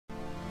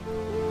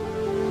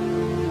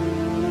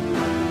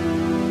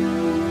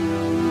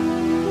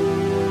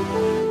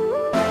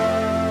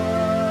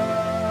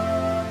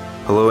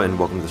Hello and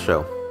welcome to the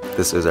show.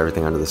 This is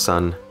Everything Under the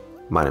Sun.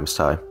 My name's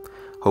Ty.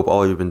 Hope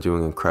all of you have been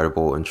doing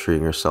incredible and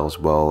treating yourselves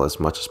well as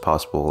much as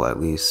possible, at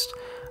least.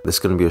 This is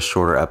going to be a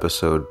shorter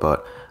episode,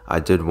 but I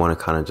did want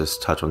to kind of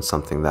just touch on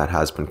something that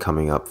has been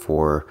coming up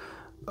for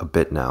a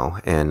bit now.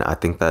 And I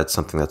think that's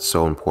something that's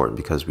so important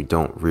because we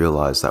don't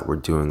realize that we're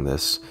doing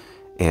this,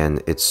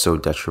 and it's so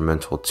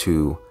detrimental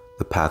to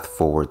the path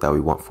forward that we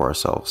want for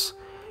ourselves.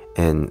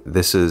 And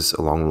this is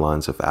along the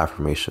lines of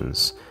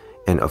affirmations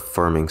and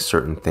affirming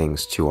certain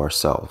things to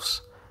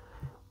ourselves.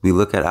 We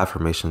look at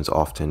affirmations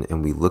often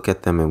and we look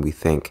at them and we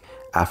think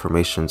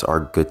affirmations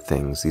are good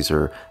things. These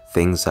are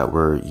things that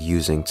we're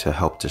using to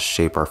help to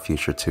shape our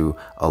future, to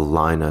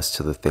align us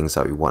to the things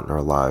that we want in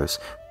our lives.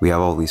 We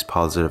have all these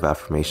positive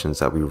affirmations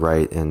that we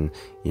write in,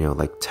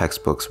 like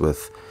textbooks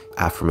with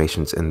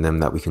affirmations in them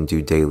that we can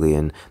do daily.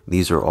 And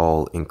these are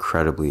all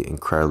incredibly,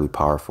 incredibly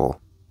powerful.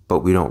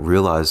 But we don't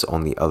realize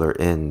on the other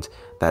end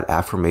that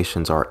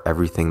affirmations are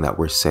everything that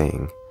we're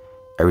saying.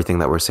 Everything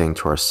that we're saying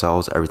to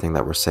ourselves, everything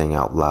that we're saying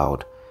out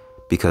loud,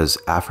 because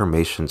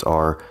affirmations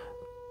are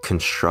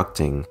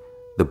constructing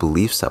the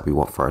beliefs that we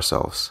want for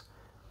ourselves.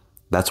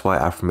 That's why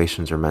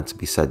affirmations are meant to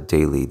be said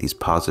daily. These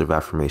positive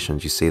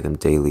affirmations, you say them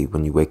daily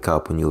when you wake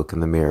up, when you look in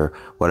the mirror,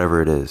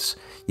 whatever it is.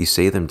 You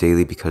say them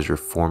daily because you're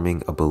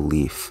forming a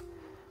belief.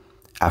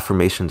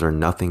 Affirmations are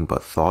nothing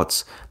but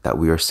thoughts that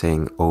we are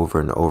saying over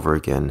and over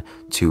again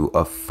to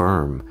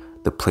affirm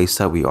the place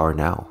that we are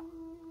now.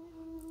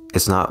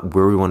 It's not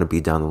where we want to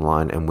be down the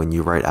line. And when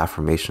you write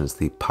affirmations,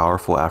 the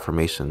powerful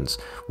affirmations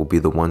will be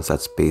the ones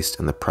that's based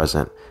in the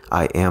present.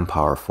 I am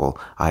powerful.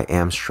 I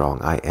am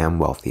strong. I am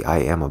wealthy. I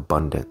am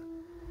abundant.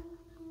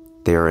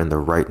 They are in the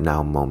right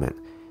now moment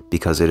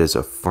because it is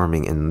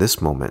affirming in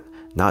this moment,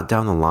 not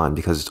down the line,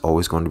 because it's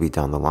always going to be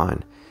down the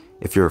line.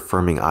 If you're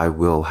affirming, I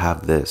will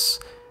have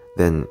this,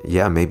 then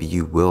yeah, maybe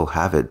you will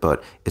have it,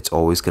 but it's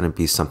always going to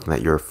be something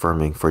that you're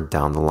affirming for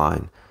down the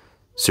line.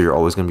 So you're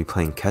always going to be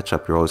playing catch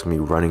up. You're always going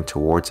to be running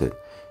towards it.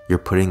 You're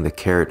putting the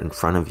carrot in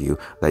front of you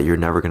that you're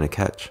never going to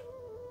catch.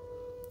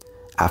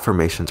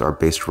 Affirmations are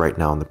based right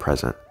now in the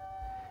present.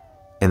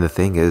 And the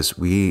thing is,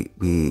 we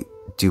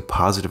do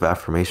positive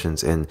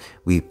affirmations and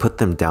we put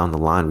them down the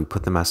line. We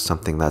put them as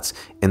something that's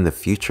in the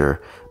future.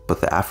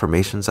 But the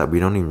affirmations that we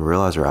don't even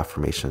realize are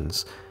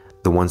affirmations,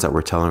 the ones that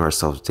we're telling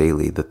ourselves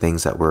daily, the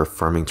things that we're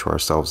affirming to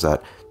ourselves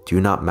that do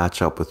not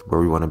match up with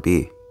where we want to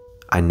be.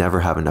 I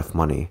never have enough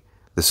money.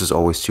 This is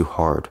always too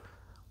hard.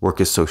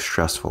 Work is so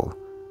stressful.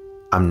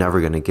 I'm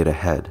never going to get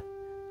ahead.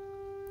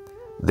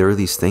 There are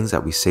these things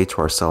that we say to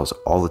ourselves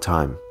all the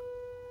time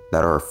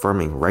that are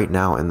affirming right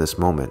now in this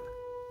moment.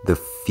 The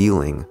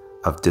feeling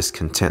of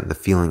discontent, the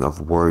feeling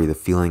of worry, the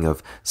feeling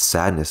of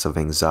sadness, of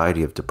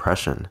anxiety, of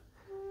depression.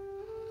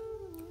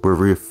 We're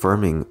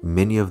reaffirming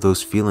many of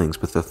those feelings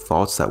with the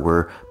thoughts that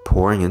we're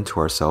pouring into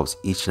ourselves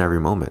each and every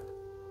moment.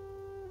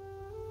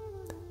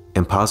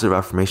 And positive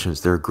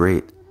affirmations, they're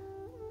great,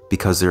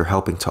 because they're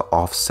helping to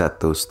offset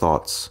those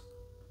thoughts.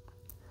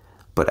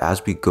 But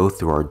as we go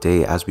through our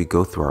day, as we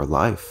go through our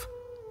life,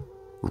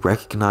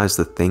 recognize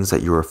the things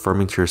that you're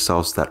affirming to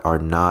yourselves that are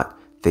not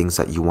things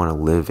that you want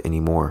to live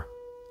anymore.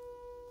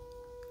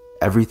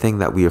 Everything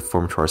that we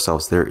affirm to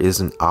ourselves, there is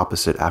an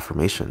opposite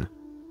affirmation.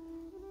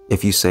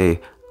 If you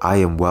say, I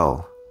am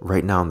well,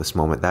 right now in this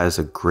moment, that is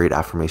a great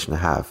affirmation to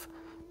have.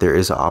 There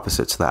is an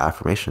opposite to that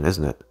affirmation,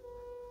 isn't it?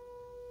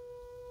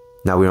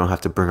 Now we don't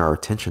have to bring our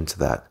attention to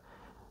that.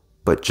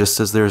 But just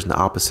as there's an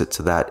opposite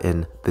to that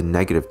in the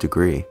negative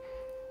degree,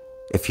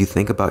 if you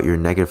think about your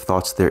negative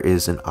thoughts, there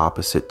is an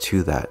opposite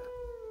to that.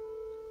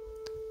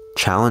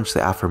 Challenge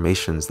the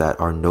affirmations that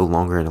are no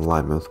longer in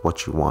alignment with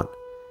what you want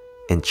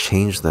and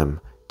change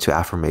them to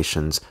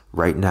affirmations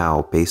right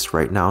now, based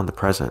right now in the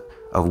present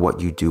of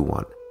what you do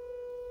want.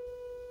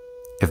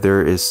 If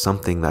there is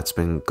something that's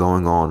been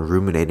going on,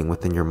 ruminating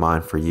within your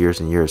mind for years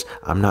and years,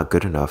 I'm not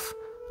good enough.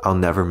 I'll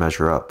never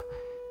measure up.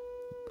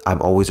 I'm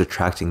always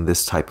attracting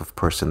this type of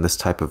person, this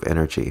type of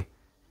energy.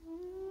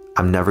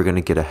 I'm never going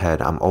to get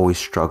ahead. I'm always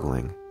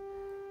struggling.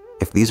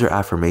 If these are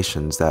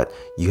affirmations that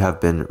you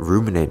have been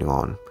ruminating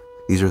on,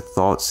 these are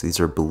thoughts, these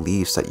are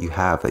beliefs that you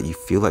have, that you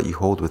feel that you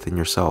hold within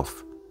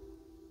yourself.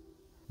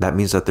 That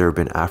means that there have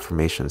been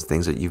affirmations,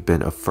 things that you've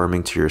been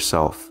affirming to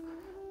yourself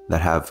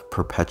that have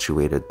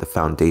perpetuated the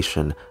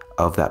foundation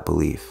of that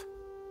belief.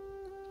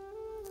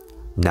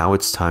 Now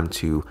it's time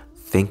to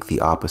think the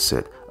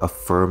opposite,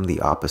 affirm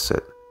the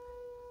opposite.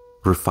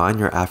 Refine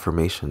your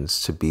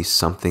affirmations to be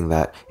something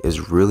that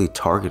is really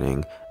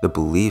targeting the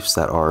beliefs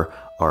that are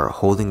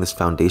holding this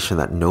foundation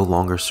that no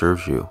longer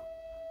serves you.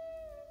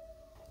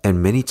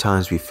 And many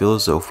times we feel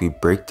as though if we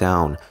break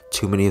down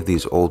too many of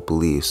these old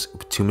beliefs,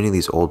 too many of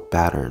these old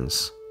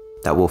patterns,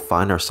 that we'll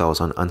find ourselves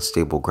on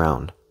unstable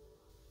ground.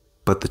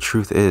 But the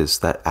truth is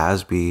that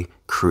as we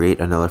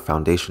create another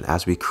foundation,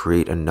 as we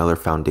create another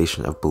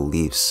foundation of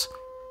beliefs,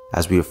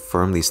 as we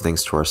affirm these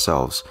things to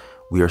ourselves,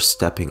 we are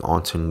stepping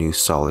onto new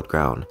solid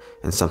ground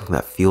and something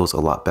that feels a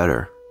lot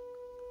better.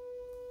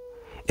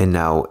 And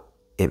now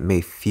it may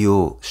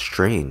feel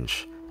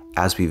strange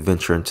as we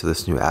venture into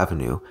this new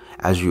avenue,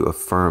 as you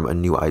affirm a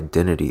new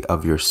identity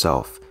of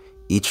yourself,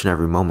 each and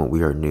every moment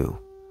we are new.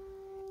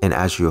 And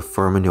as you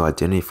affirm a new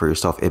identity for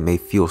yourself, it may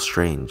feel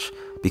strange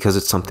because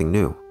it's something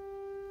new.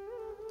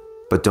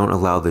 But don't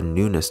allow the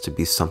newness to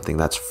be something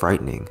that's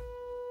frightening.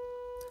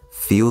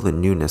 Feel the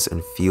newness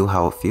and feel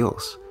how it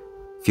feels.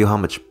 Feel how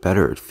much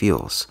better it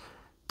feels,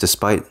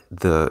 despite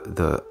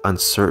the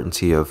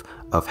uncertainty of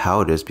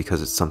how it is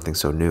because it's something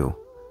so new.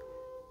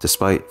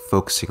 Despite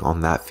focusing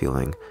on that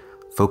feeling,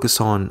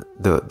 focus on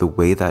the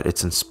way that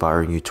it's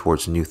inspiring you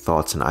towards new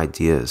thoughts and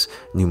ideas,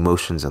 new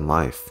motions in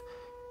life,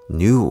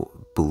 new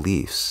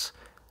beliefs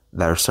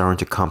that are starting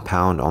to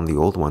compound on the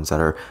old ones that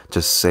are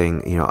just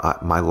saying,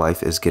 my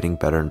life is getting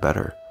better and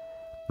better.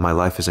 My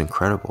life is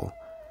incredible.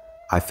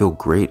 I feel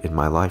great in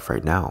my life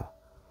right now.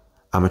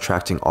 I'm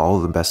attracting all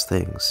the best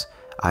things.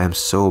 I am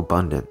so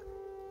abundant.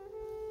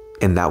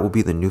 And that will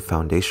be the new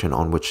foundation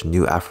on which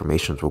new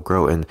affirmations will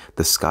grow. And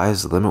the sky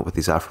is the limit with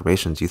these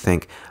affirmations. You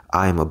think,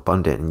 I am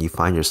abundant, and you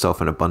find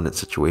yourself in abundant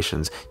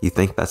situations. You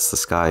think that's the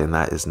sky, and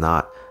that is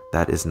not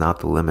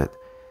the limit.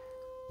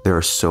 There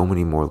are so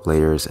many more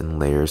layers and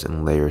layers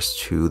and layers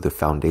to the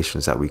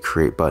foundations that we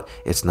create, but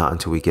it's not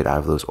until we get out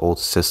of those old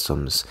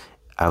systems,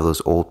 out of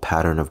those old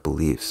pattern of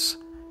beliefs.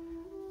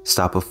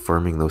 Stop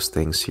affirming those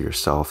things to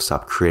yourself.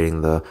 Stop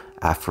creating the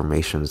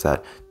affirmations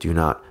that do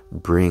not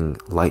bring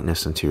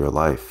lightness into your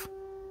life.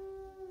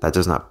 That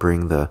does not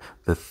bring the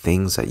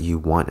things that you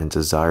want and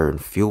desire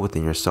and feel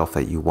within yourself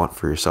that you want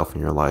for yourself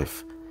in your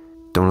life.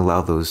 Don't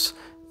allow those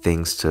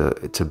things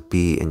to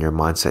be in your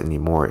mindset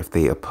anymore if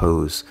they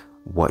oppose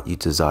what you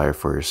desire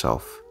for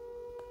yourself.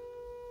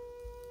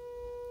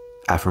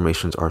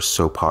 Affirmations are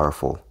so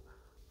powerful,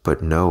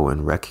 but know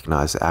and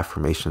recognize the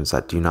affirmations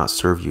that do not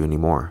serve you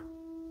anymore,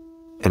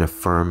 and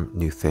affirm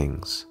new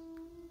things.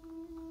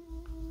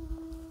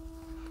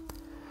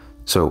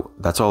 So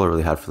that's all I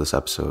really had for this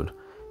episode.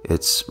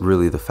 It's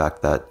really the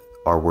fact that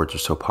our words are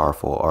so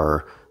powerful,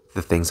 are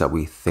the things that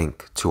we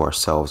think to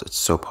ourselves. It's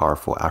so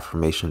powerful.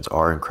 Affirmations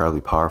are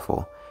incredibly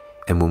powerful.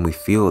 And when we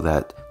feel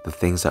that the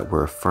things that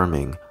we're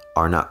affirming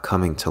are not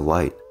coming to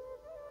light,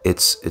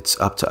 it's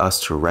up to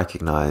us to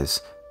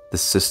recognize the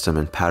system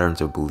and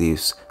patterns of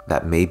beliefs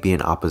that may be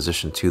in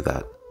opposition to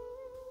that.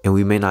 And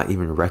we may not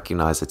even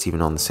recognize it's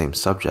even on the same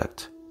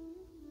subject.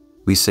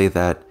 We say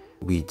that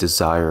we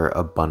desire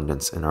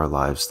abundance in our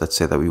lives. Let's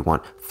say that we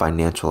want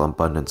financial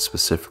abundance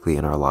specifically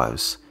in our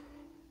lives.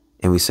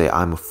 And we say,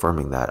 I'm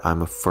affirming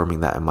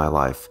that in my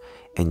life.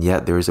 And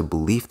yet there is a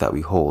belief that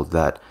we hold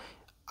that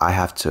I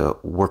have to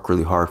work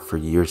really hard for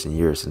years and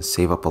years and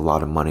save up a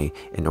lot of money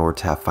in order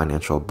to have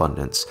financial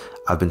abundance.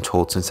 I've been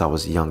told since I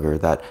was younger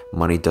that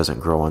money doesn't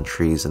grow on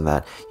trees, and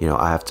that,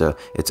 I have to,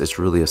 it's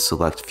really a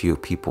select few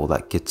people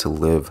that get to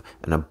live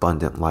an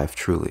abundant life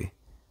truly.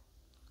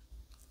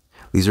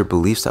 These are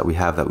beliefs that we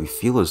have that we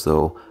feel as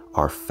though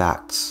are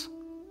facts.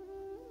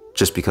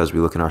 Just because we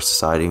look in our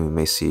society, we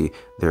may see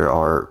there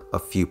are a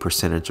few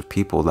percentage of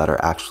people that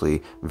are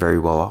actually very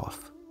well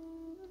off.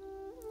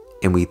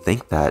 And we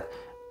think that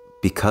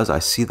because I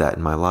see that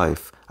in my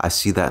life, I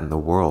see that in the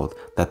world,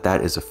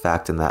 that is a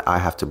fact and that I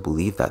have to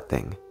believe that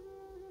thing.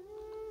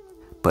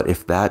 But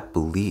if that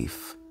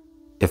belief,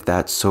 if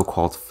that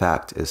so-called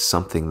fact is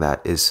something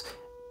that is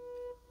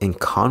in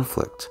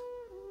conflict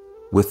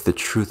with the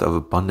truth of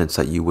abundance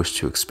that you wish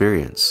to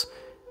experience,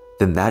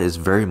 then that is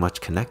very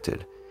much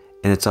connected.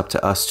 And it's up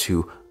to us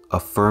to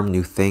affirm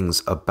new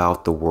things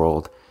about the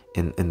world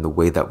in the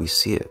way that we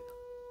see it.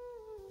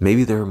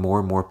 Maybe there are more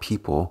and more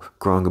people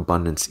growing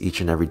abundance each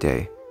and every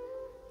day.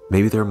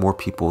 Maybe there are more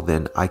people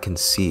than I can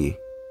see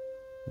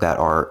that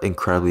are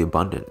incredibly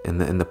abundant in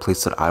the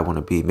place that I want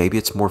to be. Maybe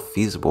it's more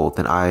feasible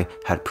than I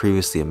had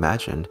previously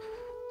imagined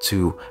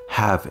to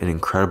have an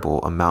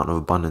incredible amount of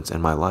abundance in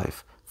my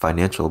life,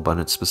 financial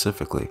abundance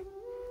specifically.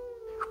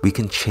 We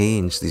can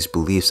change these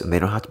beliefs, and they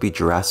don't have to be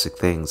drastic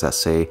things that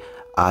say,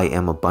 I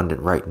am abundant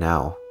right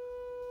now,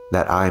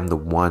 that I am the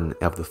one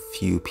of the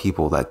few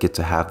people that get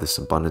to have this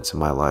abundance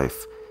in my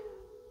life.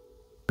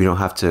 We don't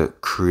have to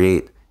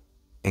create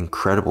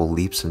incredible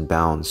leaps and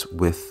bounds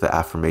with the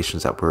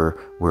affirmations that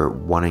we're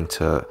wanting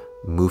to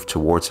move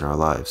towards in our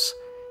lives.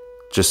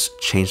 Just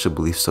change the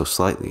belief so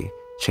slightly.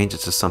 Change it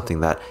to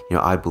something that,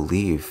 I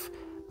believe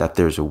that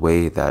there's a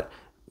way that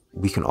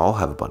we can all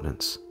have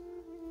abundance.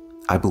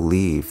 I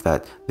believe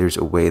that there's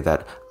a way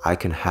that I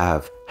can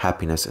have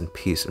happiness and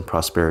peace and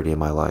prosperity in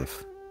my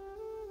life.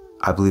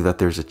 I believe that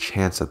there's a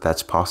chance that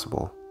that's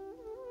possible.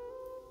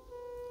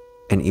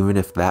 And even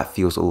if that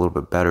feels a little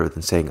bit better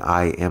than saying,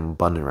 I am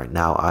abundant right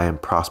now, I am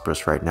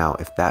prosperous right now,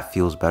 if that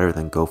feels better,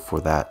 then go for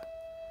that.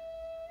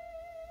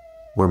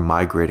 We're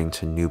migrating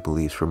to new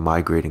beliefs. We're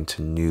migrating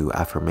to new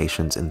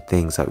affirmations and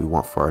things that we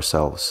want for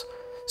ourselves.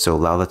 So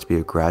allow that to be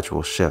a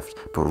gradual shift,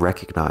 but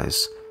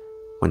recognize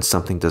when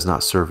something does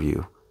not serve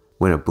you,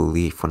 when a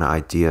belief, when an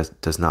idea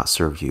does not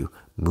serve you,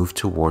 move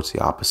towards the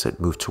opposite,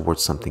 move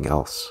towards something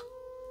else.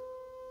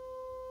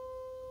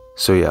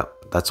 So yeah,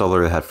 that's all I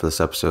really had for this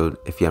episode.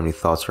 If you have any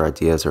thoughts or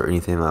ideas or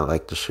anything that I'd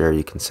like to share,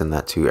 you can send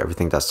that to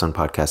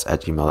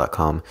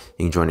everything.sunpodcast@gmail.com.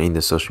 You can join any of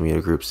the social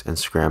media groups: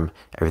 Instagram,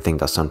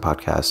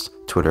 everything.sunpodcast,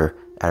 Twitter,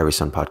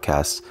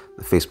 @everysunpodcast,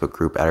 the Facebook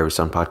group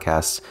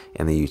 @everysunpodcast,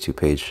 and the YouTube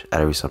page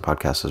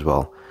 @everysunpodcast as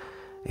well.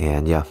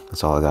 And yeah,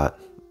 that's all I got.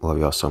 Love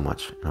you all so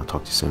much, and I'll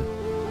talk to you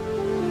soon.